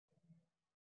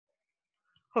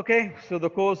Okay, so the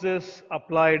course is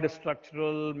applied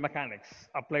structural mechanics,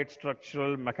 applied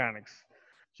structural mechanics.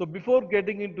 So before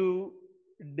getting into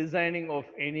designing of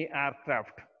any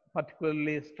aircraft,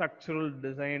 particularly structural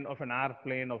design of an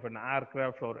airplane, of an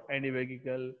aircraft or any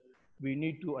vehicle, we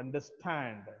need to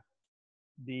understand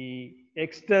the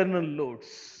external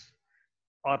loads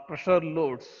or pressure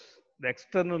loads, the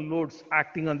external loads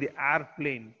acting on the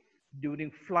airplane during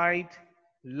flight,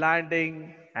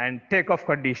 landing, and takeoff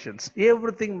conditions.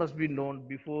 Everything must be known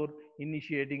before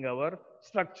initiating our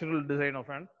structural design of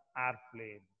an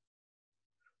airplane.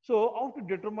 So, how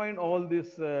to determine all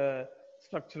these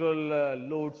structural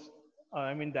loads?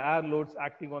 I mean, the air loads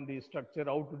acting on the structure.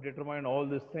 How to determine all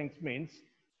these things means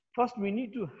first we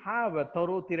need to have a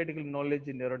thorough theoretical knowledge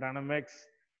in aerodynamics,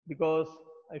 because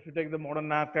if you take the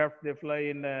modern aircraft, they fly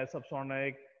in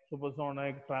subsonic,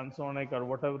 supersonic, transonic, or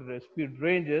whatever the speed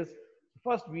range is.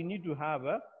 First, we need to have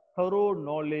a thorough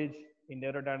knowledge in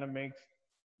aerodynamics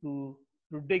to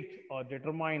predict or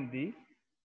determine the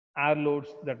air loads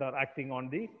that are acting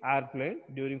on the airplane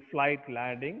during flight,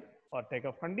 landing, or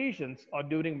takeoff conditions, or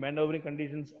during maneuvering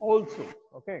conditions also.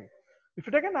 Okay. If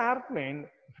you take an airplane,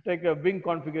 if you take a wing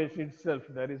configuration itself,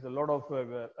 there is a lot of,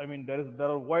 there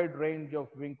are a wide range of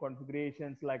wing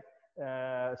configurations like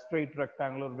straight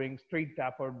rectangular wing, straight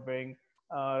tapered wing,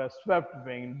 swept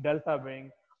wing, delta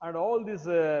wing, and all these,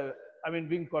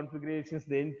 wing configurations,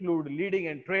 they include leading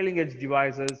and trailing edge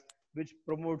devices, which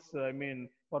promotes,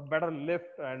 for better lift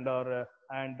and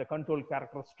the control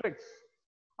characteristics.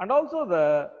 And also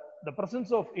the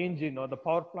presence of engine or the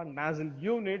power plant nozzle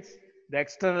units, the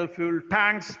external fuel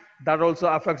tanks, that also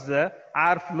affects the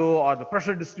airflow or the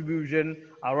pressure distribution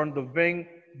around the wing,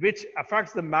 which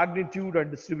affects the magnitude and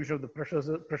distribution of the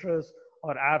pressures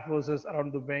or air forces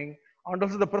around the wing. And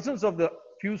also the presence of the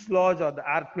fuselage or the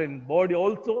airplane body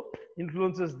also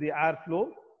influences the airflow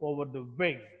over the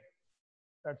wing.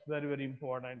 That's very, very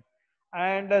important.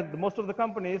 And most of the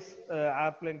companies,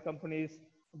 airplane companies,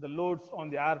 the loads on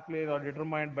the airplane are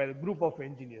determined by the group of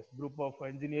engineers. Group of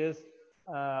engineers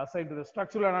assigned to the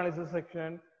structural analysis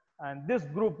section. And this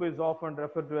group is often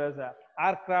referred to as a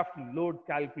aircraft load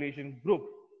calculation group.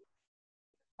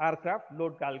 Aircraft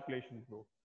load calculation group.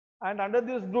 And under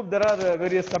this group, there are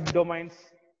various subdomains.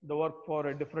 The work for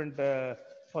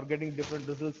for getting different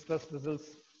results, stress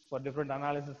results, for different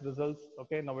analysis results.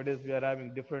 Okay, nowadays we are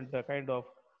having different kind of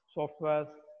softwares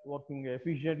working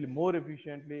efficiently, more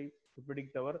efficiently to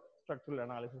predict our structural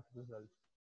analysis results.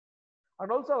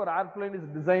 And also our airplane is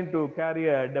designed to carry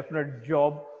a definite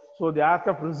job. So the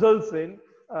aircraft results in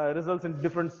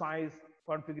different size,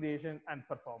 configuration, and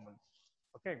performance.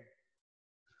 Okay.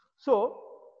 So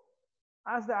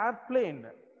as the airplane,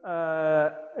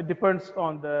 it depends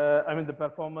on the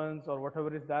performance or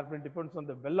whatever is the airplane depends on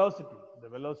the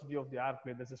velocity of the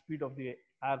airplane. That's the speed of the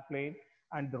airplane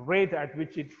and the rate at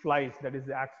which it flies, that is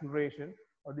the acceleration.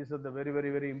 Or these are the very, very,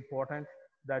 very important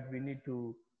that we need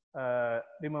to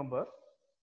remember,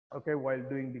 okay, while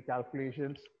doing the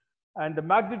calculations. And the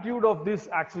magnitude of this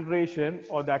acceleration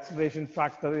or the acceleration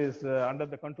factor is under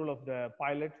the control of the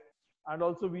pilot. And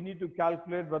also we need to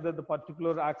calculate whether the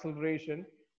particular acceleration,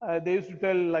 they used to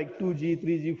tell like 2G,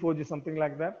 3G, 4G, something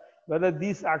like that, whether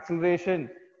this acceleration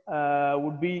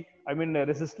would be,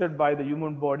 resisted by the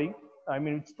human body,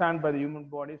 stand by the human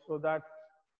body, so that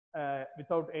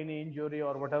without any injury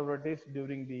or whatever it is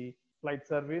during the flight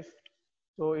service.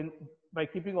 So by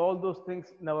keeping all those things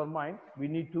in our mind, we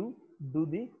need to do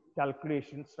the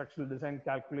calculations, structural design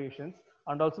calculations,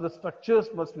 and also the structures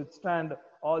must withstand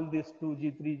all these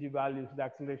 2G, 3G values, the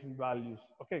acceleration values.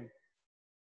 Okay.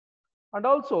 And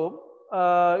also,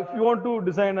 if you want to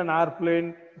design an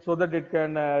airplane so that it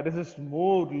can resist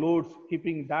more loads,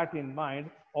 keeping that in mind,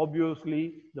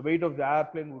 obviously the weight of the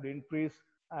airplane would increase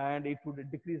and it would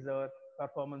decrease our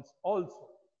performance also.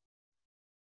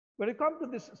 When it comes to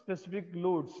this specific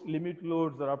loads, limit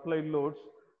loads or applied loads,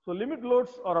 so limit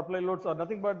loads or applied loads are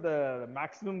nothing but the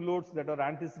maximum loads that are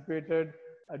anticipated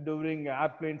during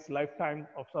airplane's lifetime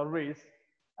of service.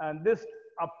 And this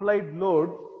applied load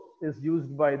is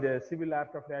used by the civil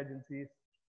aircraft agencies.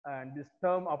 And this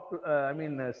term,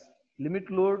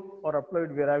 limit load or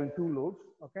applied, we are having two loads,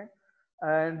 okay?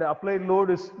 And the applied load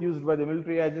is used by the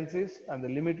military agencies, and the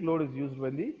limit load is used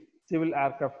by the civil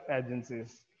aircraft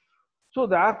agencies. So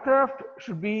the aircraft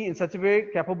should be in such a way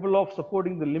capable of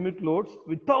supporting the limit loads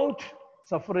without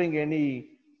suffering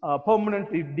any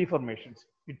permanent deformations.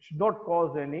 It should not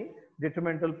cause any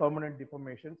detrimental permanent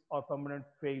deformations or permanent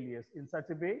failures. In such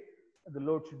a way, the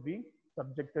load should be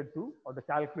subjected to, or the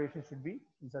calculation should be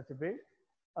in such a way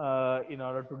in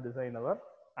order to design our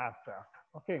aircraft.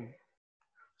 Okay.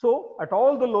 So at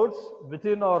all the loads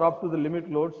within or up to the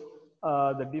limit loads,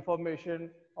 the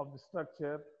deformation of the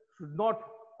structure should not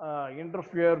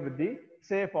interfere with the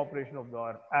safe operation of the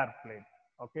airplane.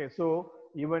 Okay, so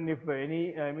even if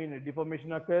any,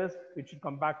 deformation occurs, it should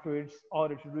come back to its,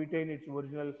 or it should retain its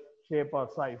original shape or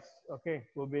size. Okay,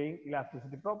 obeying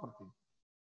elasticity property.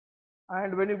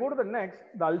 And when you go to the next,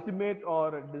 the ultimate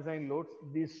or design loads,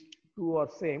 these two are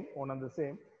same, one and the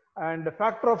same. And the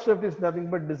factor of safety is nothing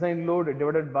but design load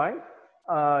divided by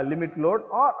limit load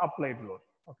or applied load.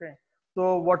 Okay.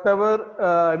 So whatever,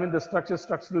 the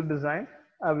structural design,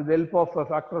 with the help of a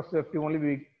factor of safety only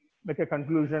we make a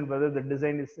conclusion whether the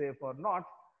design is safe or not.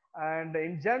 And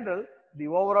in general, the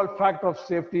overall factor of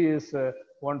safety is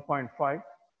 1.5.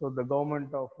 So the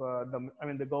government of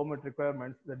the government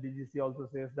requirements, the DGC also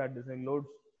says that design loads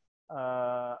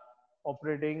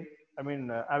operating,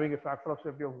 having a factor of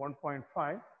safety of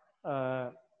 1.5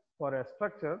 for a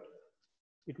structure,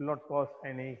 it will not cause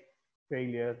any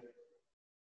failure.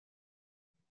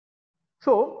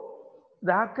 So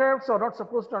the aircrafts are not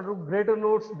supposed to undergo greater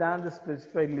loads than the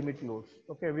specified limit loads.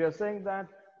 Okay, we are saying that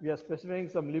we are specifying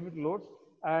some limit loads,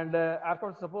 and aircraft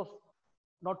are supposed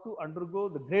not to undergo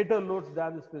the greater loads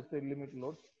than the specified limit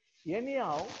loads.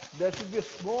 Anyhow, there should be a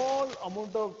small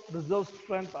amount of reserve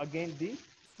strength against the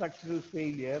structural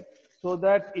failure, so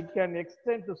that it can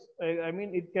extend to,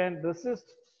 it can resist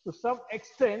to some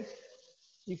extent.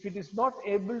 If it is not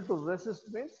able to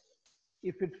resist means,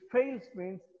 if it fails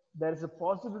means, there is a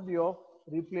possibility of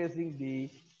replacing the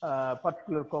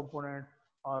particular component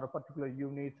or a particular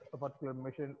unit, a particular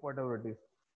machine, whatever it is.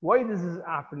 Why this is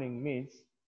happening means,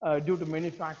 due to many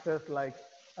factors like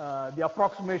the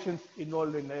approximations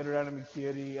involved in aerodynamic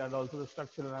theory and also the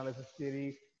structural analysis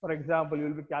theory. For example, you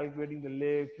will be calculating the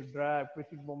lift, drag,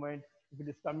 pitching moment. If it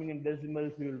is coming in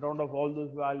decimals, you will round off all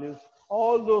those values.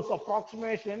 All those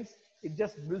approximations, it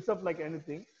just builds up like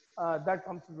anything. That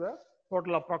comes to the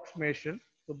total approximation.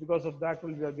 So because of that,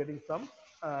 we are getting some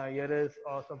errors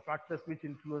or some factors which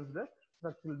influence the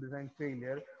structural design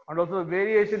failure, and also the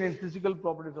variation in physical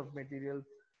properties of materials,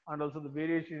 and also the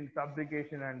variation in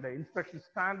fabrication and inspection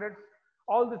standards.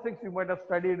 All the things you might have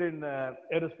studied in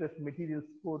aerospace materials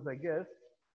course, I guess.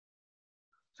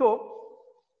 So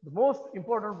the most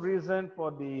important reason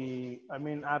for the,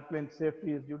 airplane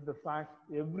safety is due to the fact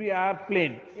every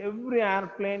airplane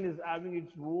is having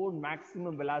its own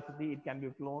maximum velocity it can be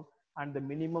flown, and the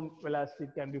minimum velocity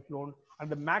it can be flown, and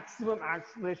the maximum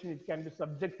acceleration it can be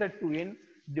subjected to in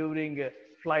during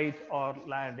flight or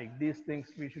landing. These things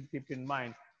we should keep in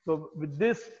mind. So with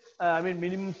this,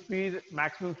 minimum speed,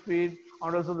 maximum speed,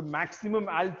 and also the maximum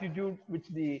altitude which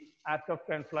the aircraft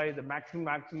can fly, the maximum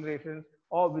acceleration,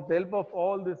 or with the help of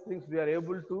all these things, we are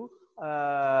able to,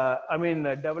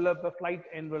 develop a flight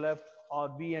envelope or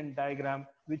VN diagram,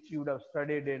 which you would have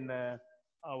studied in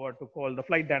what to call the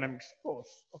flight dynamics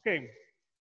course. Okay.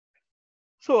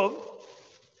 So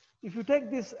if you take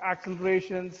these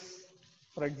accelerations,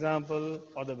 for example,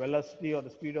 or the velocity or the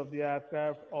speed of the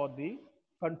aircraft or the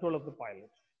control of the pilot.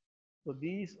 So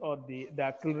these are the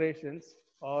accelerations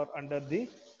are under the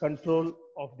control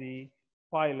of the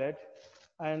pilot.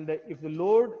 And if the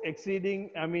load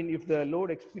exceeding, if the load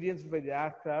experienced by the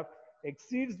aircraft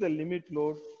exceeds the limit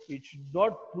load, it should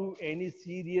not prove any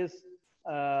serious,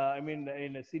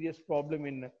 in a serious problem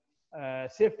in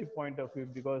safety point of view,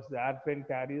 because the airplane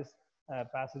carries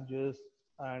passengers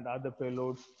and other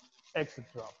payloads, etc.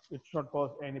 It should not cause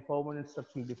any permanent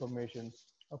structural deformations.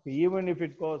 Okay, even if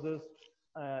it causes,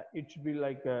 it should be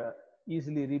like a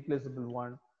easily replaceable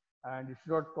one, and it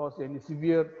should not cause any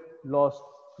severe loss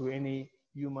to any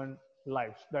human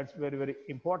lives. That's very, very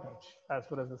important as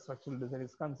far as the structural design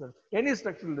is concerned. Any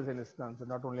structural design is concerned,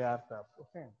 not only aircraft.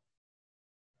 Okay.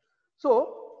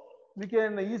 So we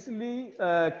can easily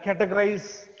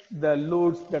categorize the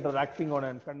loads that are acting on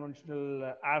a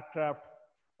conventional aircraft.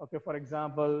 Okay, for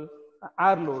example,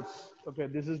 air loads. Okay,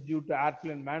 this is due to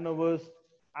airplane maneuvers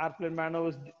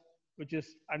which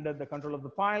is under the control of the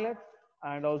pilot,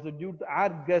 and also due to air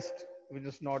gust, which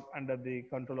is not under the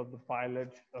control of the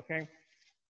pilot. Okay,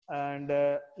 and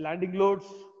landing loads,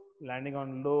 landing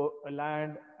on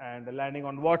land and landing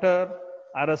on water,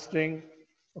 arresting.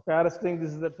 Okay, arresting,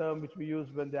 this is the term which we use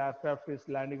when the aircraft is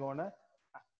landing on a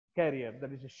carrier,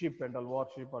 that is a ship and a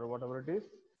warship or whatever it is.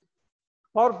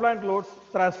 Power plant loads,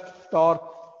 thrust, torque,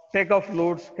 takeoff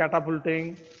loads,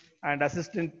 catapulting, and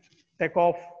assistant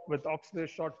takeoff with auxiliary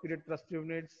short period thrust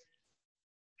units.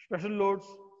 Special loads,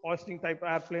 hoisting type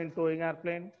airplane, towing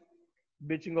airplane,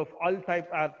 beaching of all type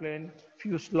airplane,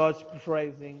 fuselage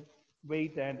pressurizing,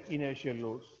 weight and inertial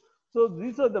loads. So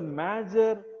these are the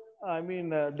major I mean,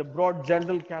 the broad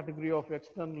general category of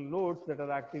external loads that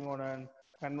are acting on a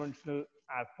conventional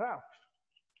aircraft.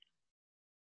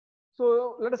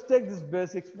 So let us take this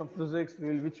basics from physics,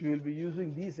 which we will be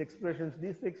using these expressions.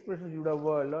 These expressions you would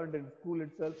have learned in school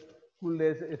itself, school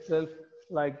days itself.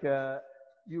 Like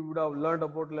you would have learned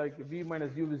about like v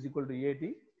minus u is equal to at,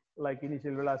 like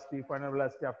initial velocity, final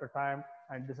velocity after time,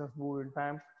 and distance moved in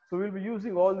time. So we'll be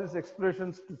using all these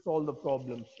expressions to solve the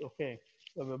problems. Okay.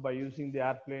 So by using the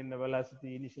airplane, the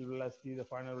velocity, initial velocity, the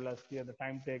final velocity, and the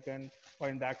time taken,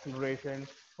 find the acceleration,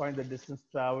 find the distance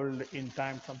traveled in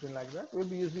time, something like that. We'll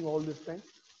be using all these things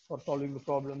for solving the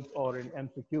problems or in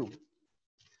MCQ.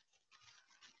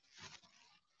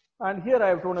 And here I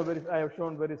have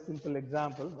shown very simple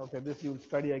example. Okay, this you'll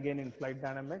study again in flight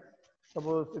dynamics.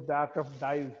 Suppose if the aircraft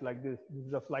dives like this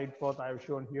is the flight path I have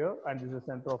shown here, and this is the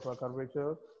center of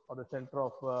curvature or the center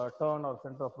of turn or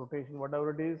center of rotation,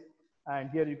 whatever it is.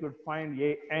 And here you could find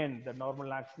an, the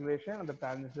normal acceleration and the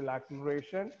tangential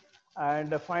acceleration.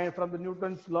 And find from the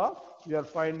Newton's law, we are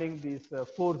finding these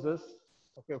forces.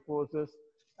 Okay, forces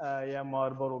m r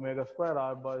bar omega square,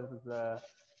 r bar is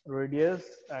radius,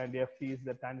 and ft is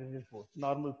the tangential force,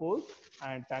 normal force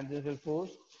and tangential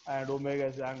force, and omega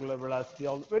is the angular velocity.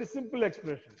 All very simple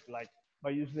expressions. Like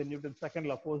by using the Newton's second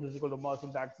law, force is equal to mass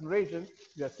into acceleration.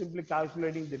 We are simply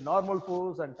calculating the normal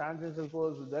force and tangential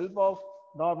force with the help of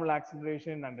normal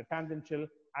acceleration and the tangential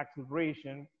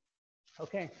acceleration.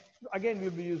 Okay, again we'll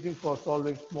be using for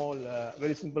solving small,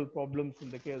 very simple problems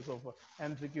in the case of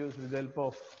MCQs with the help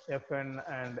of Fn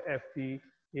and Ft,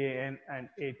 An and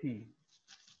At.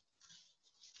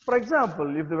 For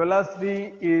example, if the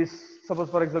velocity is, suppose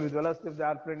for example, if the velocity of the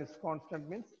airplane is constant,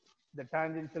 means the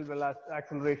tangential velocity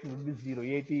acceleration would be zero,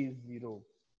 At is zero,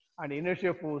 and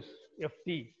inertia force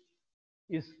Ft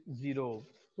is zero.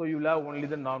 So you will have only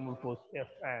the normal force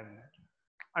Fn.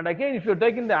 And again, if you're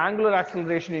taking the angular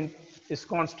acceleration is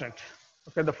constant,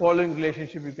 okay, the following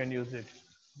relationship you can use it.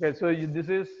 Okay, so this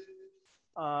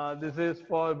is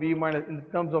for v minus in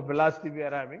terms of velocity we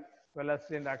are having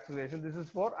velocity and acceleration. This is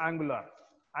for angular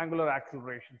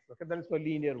accelerations. Okay, that is for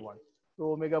linear one.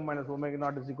 So omega minus omega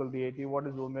naught is equal to at. What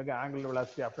is omega? Angular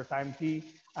velocity after time t,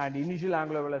 and initial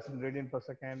angular velocity in radian per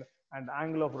second, and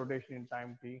angle of rotation in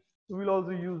time t. We will also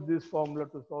use this formula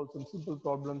to solve some simple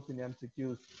problems in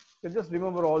MCQs. So just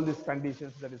remember all these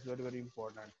conditions. That is very, very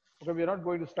important. Okay, we are not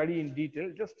going to study in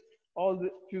detail, just all the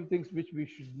few things which we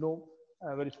should know,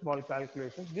 very small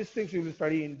calculations. These things we will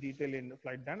study in detail in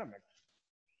flight dynamics.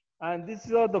 And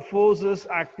these are the forces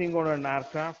acting on an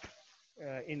aircraft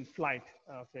in flight.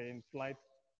 Okay, in flight.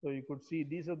 So you could see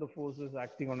these are the forces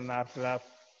acting on an aircraft: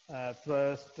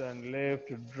 thrust and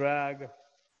lift, drag,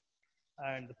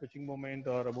 and the pitching moment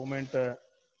or a moment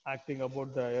acting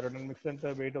about the aerodynamic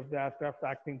center, weight of the aircraft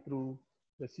acting through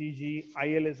the CG.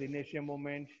 IL is inertia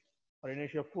moment or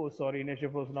inertia force, inertia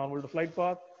force normal to flight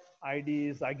path. ID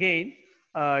is again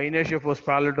inertia force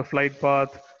parallel to flight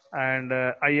path, and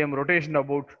IM rotation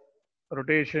about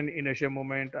rotation, inertia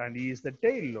moment, and E is the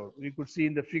tail load. We could see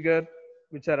in the figure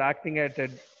which are acting at a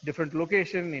different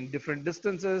location in different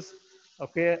distances.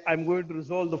 Okay, I'm going to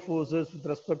resolve the forces with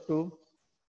respect to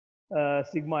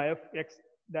sigma f x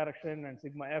direction and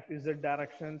sigma f z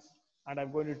directions, and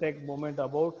I'm going to take moment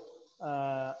about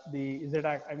the z,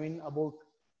 I mean about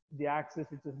the axis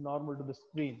which is normal to the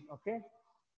screen. Okay.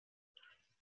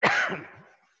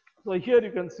 So here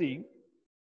you can see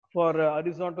for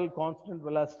horizontal constant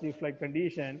velocity flight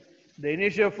condition, the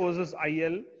inertial forces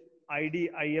IL, ID,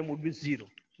 IM would be zero.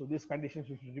 So these conditions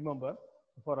you should remember.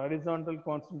 For horizontal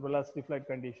constant velocity flight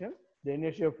condition, the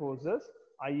inertial forces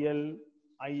IL,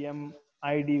 IM,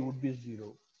 ID would be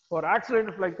zero. For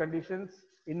accelerated flight conditions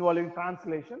involving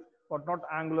translation, but not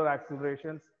angular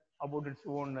accelerations about its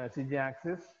own CG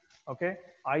axis, okay,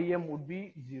 IM would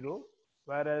be zero,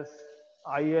 whereas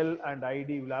IL and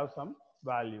ID will have some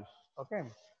values. Okay.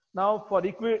 Now for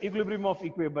equilibrium of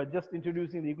equilibrium, by just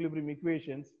introducing the equilibrium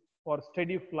equations for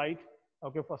steady flight.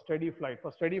 Okay, for steady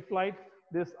flight,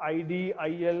 this ID,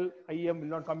 IL, IM will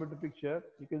not come into picture.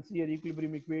 You can see your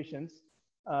equilibrium equations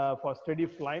for steady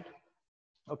flight.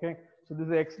 Okay, so this is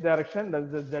the x direction, that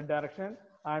is the z direction,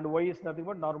 and y is nothing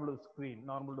but normal to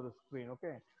the screen,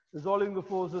 Okay, resolving the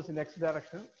forces in x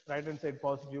direction, right hand side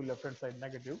positive, left hand side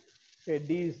negative. Okay,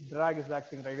 D is drag is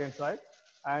acting right hand side,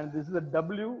 and this is the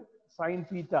W sine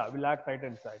theta will act right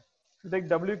hand side. If you take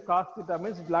W cos theta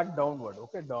means it will act downward,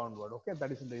 okay, okay,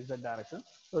 that is in the z direction.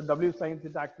 So W sine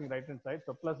theta acting right hand side,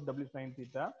 so plus W sine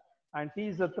theta, and T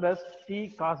is the thrust,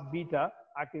 T cos beta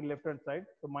acting left hand side,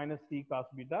 so minus T cos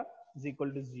beta is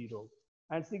equal to 0.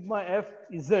 And sigma F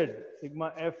Z,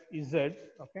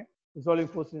 okay, resolving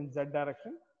force in Z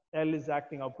direction, L is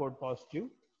acting upward positive,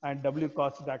 and W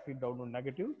cos is acting downward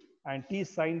negative, and T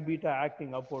sine beta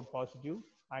acting upward positive,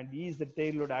 and E is the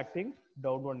tail load acting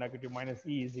downward negative, minus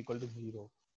E is equal to 0.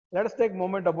 Let us take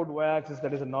moment about y-axis,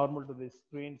 that is a normal to this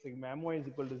strain sigma my is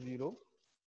equal to 0.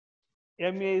 Ma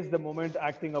is the moment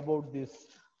acting about this.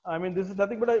 I mean, this is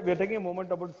nothing but we are taking a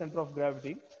moment about center of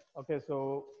gravity. Okay,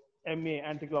 so Ma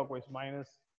anticlockwise minus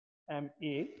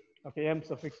Ma, okay, M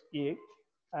suffix A,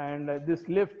 and this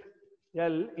lift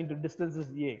L into distance is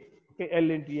A, okay,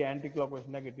 L into A anticlockwise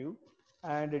negative,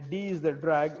 and D is the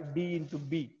drag, D into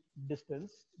B,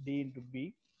 distance, D into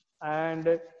B,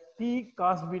 and T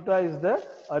cos beta is the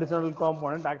horizontal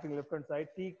component acting left hand side,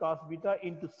 T cos beta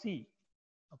into C,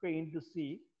 okay, into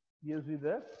C gives you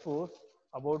the force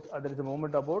about, there is a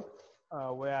moment about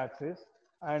y-axis,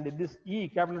 and this E,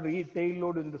 capital E, tail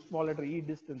load in the small letter E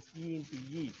distance, E into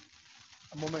E,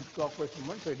 a moment, clockwise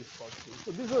movement, so it is positive.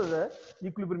 So these are the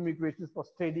equilibrium equations for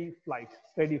steady flight,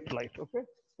 okay,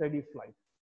 steady flight.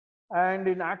 And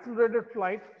in accelerated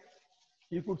flight,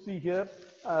 you could see here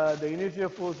the inertia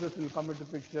forces will come into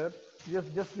picture.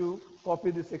 Just you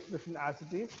copy this expression as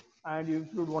it is, and you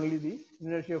include only the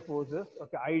inertia forces.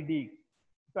 Okay, ID.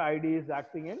 So ID is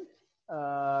acting in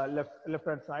left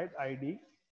hand side. ID.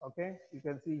 Okay, you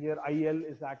can see here IL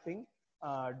is acting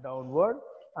downward,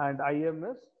 and IM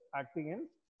is acting in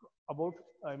about,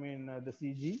 I mean, the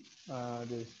CG,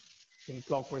 this in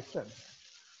clockwise sense.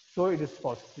 So it is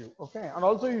positive. Okay, and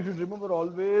also you should remember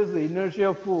always the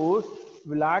inertia force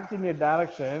will act in a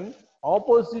direction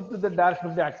opposite to the direction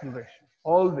of the acceleration.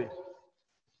 Always.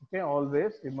 Okay,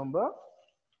 always remember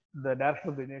the direction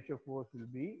of the inertia force will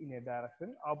be in a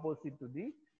direction opposite to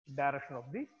the direction of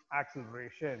the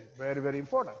acceleration. Very, very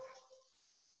important.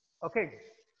 Okay,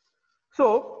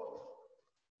 so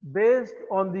based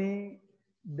on the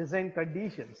design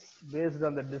conditions, the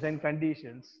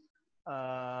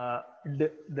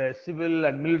civil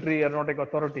and military aeronautic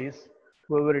authorities,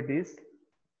 whoever it is,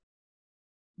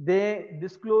 they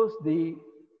disclose the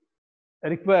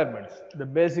requirements, the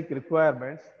basic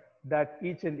requirements that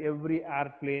each and every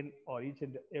airplane or each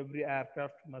and every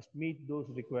aircraft must meet those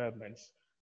requirements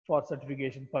for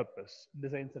certification purpose,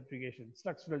 design certification,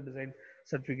 structural design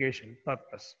certification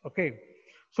purpose. Okay,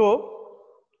 so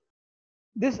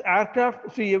this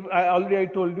aircraft, see, I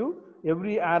told you,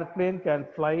 every airplane can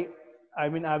fly, I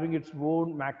mean, having its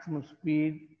own maximum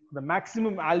speed, the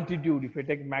maximum altitude. If you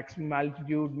take maximum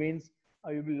altitude means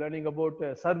you'll be learning about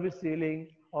service ceiling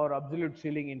or absolute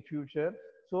ceiling in future.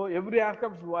 So every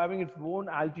aircraft is having its own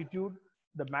altitude,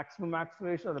 the maximum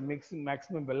acceleration or the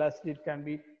maximum velocity it can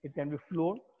be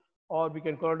flown, or we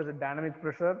can call it as a dynamic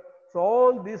pressure. So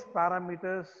all these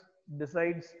parameters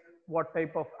decides what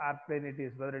type of airplane it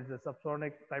is, whether it's a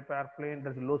subsonic type of airplane,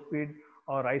 there's a low speed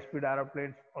or high speed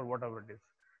airplanes or whatever it is.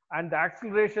 And the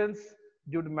accelerations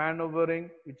due to maneuvering,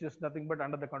 which is nothing but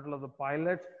under the control of the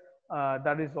pilot,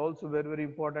 that is also very, very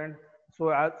important. So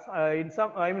as in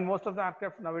some, I mean, most of the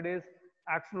aircraft nowadays,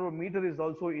 accelerometer is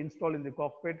also installed in the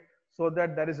cockpit so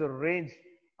that there is a range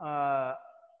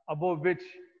above which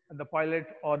the pilot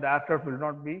or the aircraft will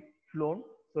not be flown.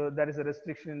 So there is a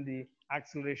restriction in the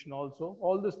acceleration also.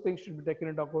 All these things should be taken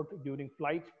into account during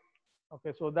flight.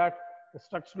 Okay, so that the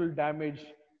structural damage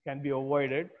can be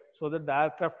avoided, so that the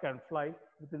aircraft can fly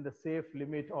within the safe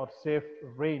limit or safe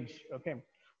range. Okay,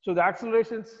 so the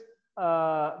accelerations,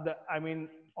 I mean,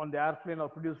 on the airplane are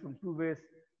produced from two ways.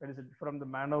 That is from the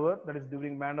maneuver, that is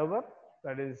during maneuver,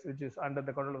 that is which is under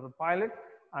the control of the pilot,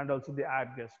 and also the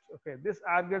air gust. Okay, this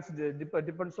air gust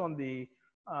depends on the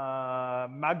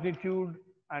magnitude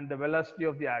and the velocity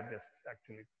of the air gust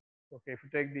actually. Okay, if you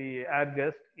take the air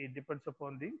gust, it depends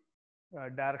upon the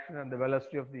direction and the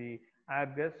velocity of the air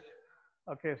gust.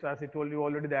 Okay, so as I told you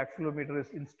already, the accelerometer is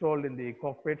installed in the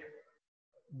cockpit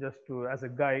just to as a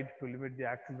guide to limit the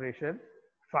acceleration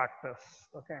factors.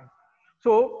 Okay,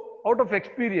 so out of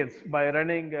experience by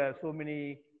running so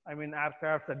many, I mean,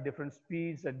 aircraft at different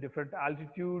speeds at different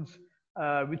altitudes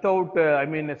without I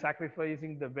mean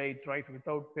sacrificing the weight, right,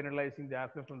 without penalizing the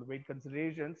aircraft from the weight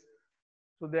considerations,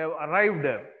 so they have arrived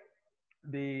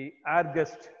the air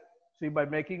gust. See, by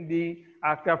making the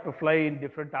aircraft to fly in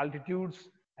different altitudes,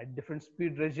 at different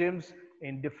speed regimes,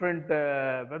 in different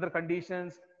weather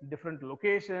conditions, different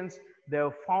locations, they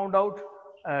have found out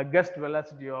a gust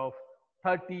velocity of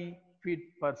 30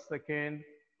 feet per second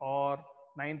or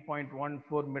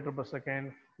 9.14 meter per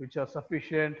second, which are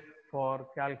sufficient for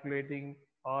calculating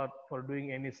or for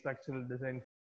doing any structural design